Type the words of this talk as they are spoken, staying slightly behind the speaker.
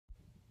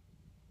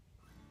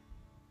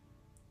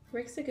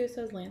Rick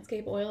Seguso's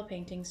landscape oil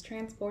paintings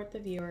transport the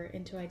viewer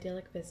into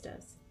idyllic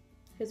vistas.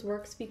 His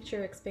works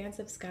feature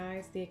expansive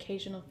skies, the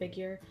occasional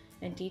figure,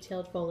 and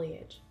detailed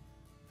foliage.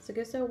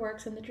 Seguso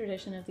works in the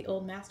tradition of the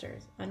old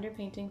masters,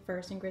 underpainting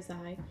first in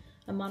grisaille,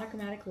 a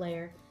monochromatic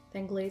layer,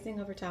 then glazing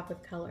over top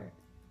with color.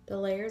 The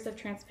layers of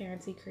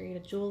transparency create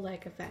a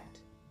jewel-like effect.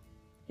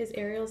 His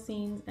aerial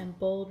scenes and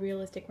bold,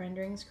 realistic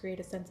renderings create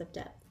a sense of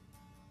depth.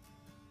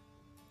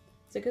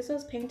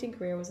 Seguso's painting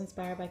career was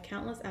inspired by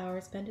countless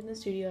hours spent in the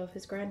studio of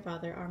his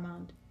grandfather,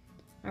 Armand.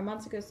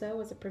 Armand Seguso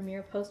was a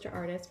premier poster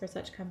artist for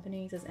such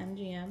companies as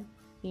MGM,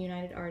 the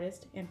United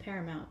Artists, and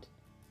Paramount.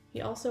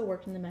 He also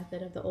worked in the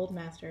method of the old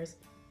masters,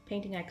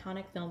 painting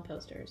iconic film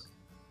posters.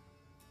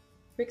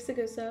 Rick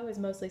Seguso is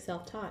mostly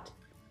self-taught.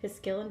 His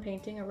skill in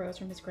painting arose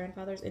from his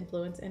grandfather's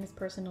influence and his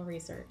personal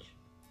research.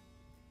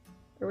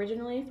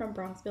 Originally from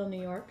Bronxville,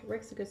 New York,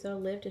 Rick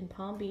Seguso lived in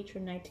Palm Beach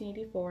from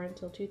 1984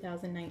 until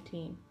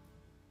 2019.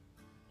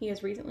 He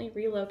has recently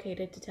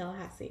relocated to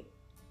Tallahassee.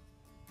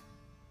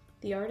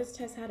 The artist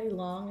has had a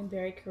long and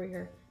varied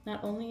career.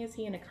 Not only is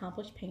he an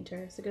accomplished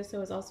painter, Seguso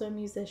is also a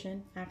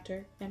musician,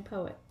 actor, and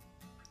poet.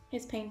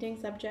 His painting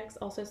subjects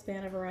also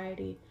span a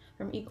variety,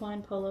 from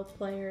equine polo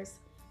players,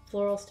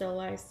 floral still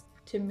lifes,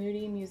 to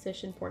moody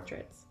musician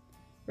portraits.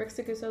 Rick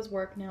Seguso's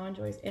work now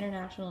enjoys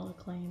international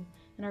acclaim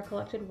and are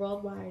collected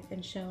worldwide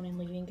and shown in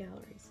leading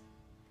galleries.